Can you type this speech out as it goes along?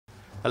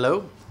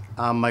Hello,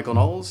 I'm Michael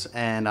Knowles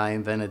and I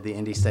invented the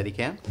Indy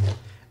Steadycam,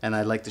 and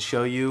I'd like to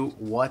show you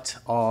what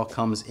all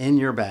comes in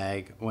your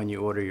bag when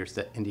you order your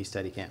Indy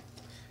Steadycam.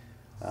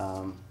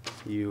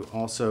 You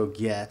also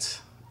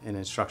get an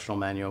instructional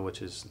manual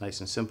which is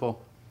nice and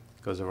simple,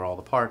 goes over all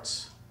the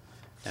parts,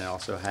 and it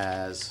also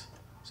has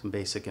some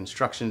basic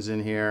instructions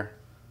in here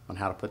on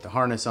how to put the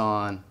harness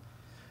on,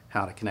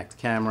 how to connect the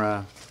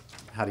camera,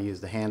 how to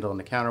use the handle and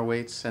the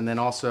counterweights, and then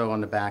also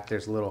on the back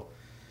there's a little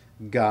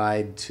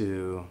guide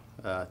to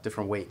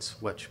different weights,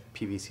 which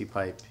PVC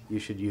pipe you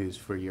should use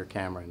for your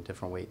camera in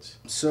different weights.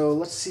 So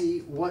let's see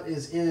what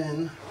is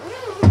in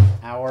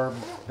our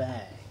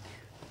bag.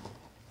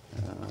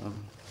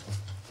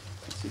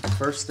 Let's see, the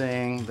first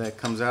thing that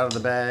comes out of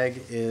the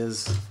bag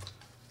is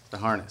the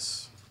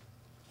harness.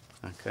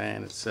 Okay,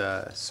 and it's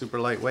super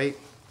lightweight,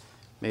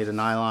 made of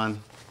nylon,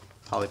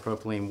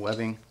 polypropylene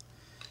webbing.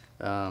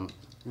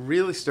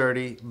 Really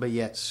sturdy, but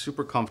yet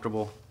super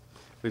comfortable.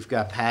 We've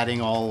got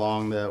padding all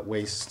along the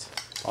waist,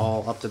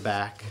 all up the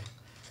back,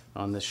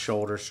 on the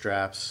shoulder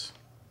straps,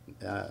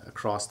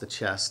 across the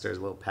chest. There's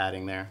a little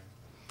padding there.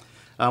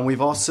 We've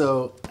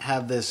also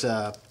have this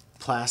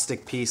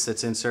plastic piece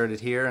that's inserted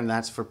here, and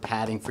that's for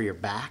padding for your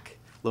back,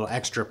 a little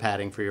extra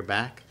padding for your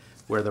back,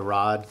 where the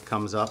rod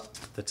comes up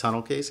the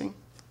tunnel casing.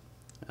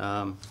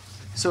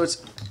 So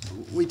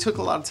we took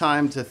a lot of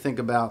time to think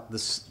about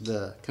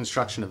the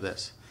construction of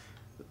this.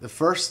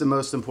 The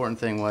most important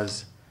thing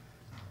was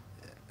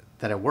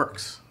that it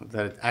works,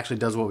 that it actually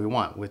does what we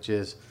want, which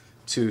is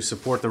to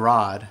support the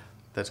rod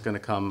that's going to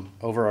come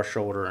over our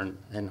shoulder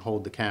and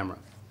hold the camera.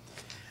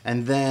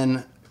 And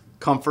then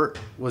comfort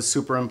was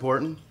super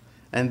important,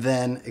 and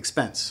then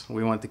expense.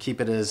 We wanted to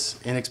keep it as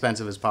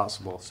inexpensive as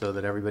possible so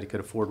that everybody could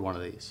afford one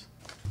of these.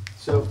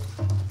 So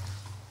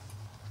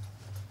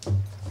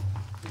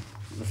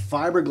the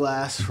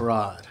fiberglass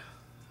rod,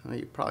 well,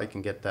 you probably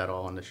can get that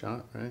all in the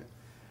shot, right?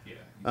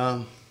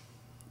 Yeah.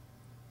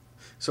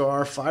 So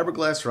our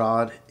fiberglass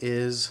rod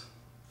is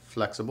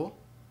flexible,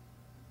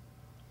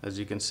 as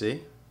you can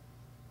see,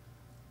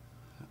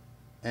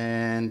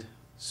 and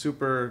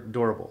super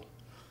durable.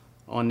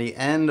 On the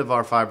end of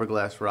our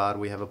fiberglass rod,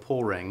 we have a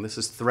pull ring. This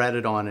is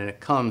threaded on, and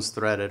it comes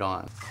threaded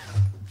on.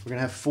 We're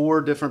gonna have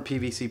 4 different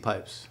PVC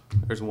pipes.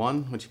 There's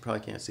one, which you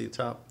probably can't see the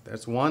top.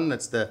 There's one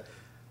that's the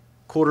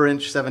quarter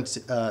inch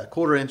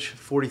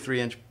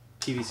 43-inch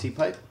PVC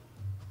pipe.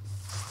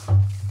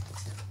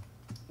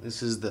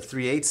 This is the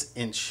 3/8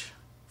 inch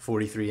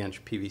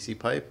 43-inch PVC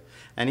pipe,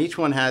 and each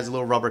one has a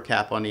little rubber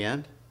cap on the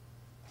end.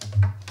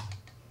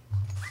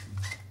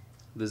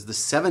 This is the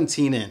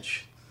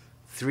 17-inch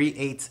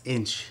 3/8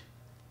 inch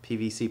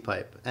PVC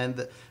pipe,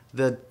 and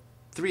the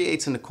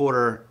 3/8 and a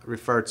quarter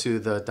refer to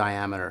the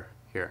diameter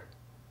here.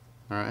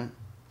 All right,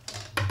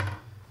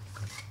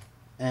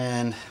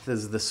 and this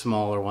is the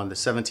smaller one, the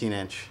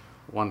 17-inch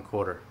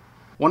 1/4,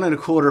 1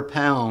 1/4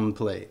 pound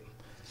plate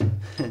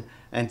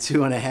and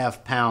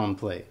 2.5 pound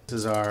plate.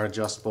 This is our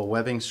adjustable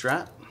webbing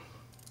strap,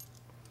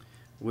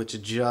 which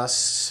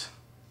adjusts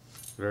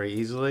very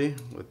easily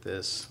with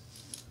this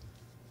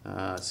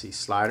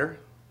slider.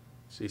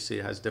 So you see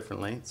it has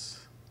different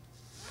lengths.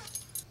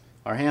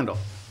 Our handle,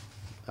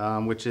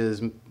 which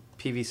is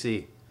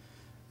PVC,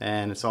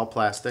 and it's all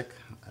plastic.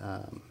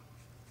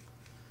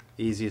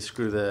 Easy to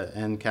screw the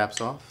end caps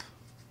off.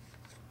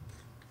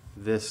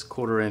 This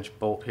 1/4 inch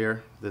bolt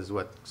here, this is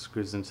what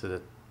screws into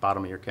the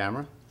bottom of your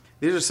camera.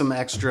 These are some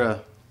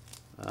extra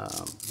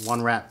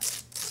one wrap,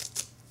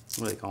 what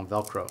do they call them,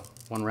 Velcro.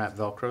 One wrap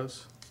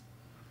Velcros.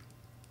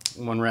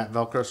 One wrap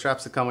Velcro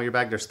straps that come with your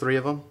bag. There's 3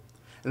 of them.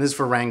 And this is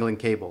for wrangling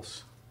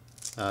cables.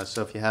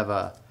 So if you have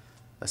a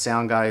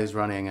sound guy who's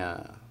running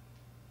a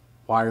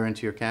wire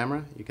into your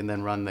camera, you can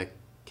then run the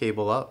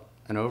cable up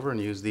and over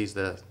and use these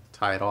to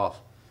tie it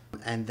off.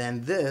 And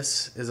then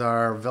this is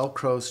our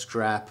Velcro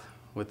strap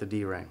with the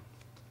D-ring.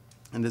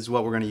 And this is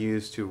what we're going to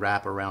use to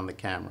wrap around the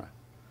camera,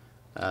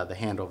 the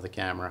handle of the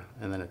camera,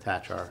 and then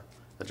attach our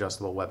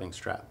adjustable webbing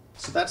strap.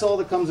 So that's all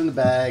that comes in the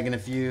bag, and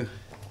if you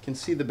can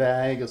see the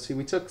bag, you'll see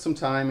we took some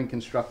time in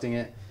constructing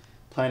it,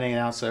 planning it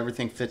out so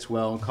everything fits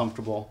well and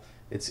comfortable.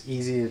 It's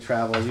easy to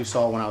travel, as you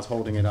saw when I was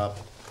holding it up.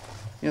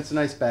 You know, it's a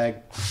nice bag.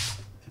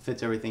 It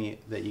fits everything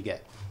that you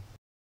get.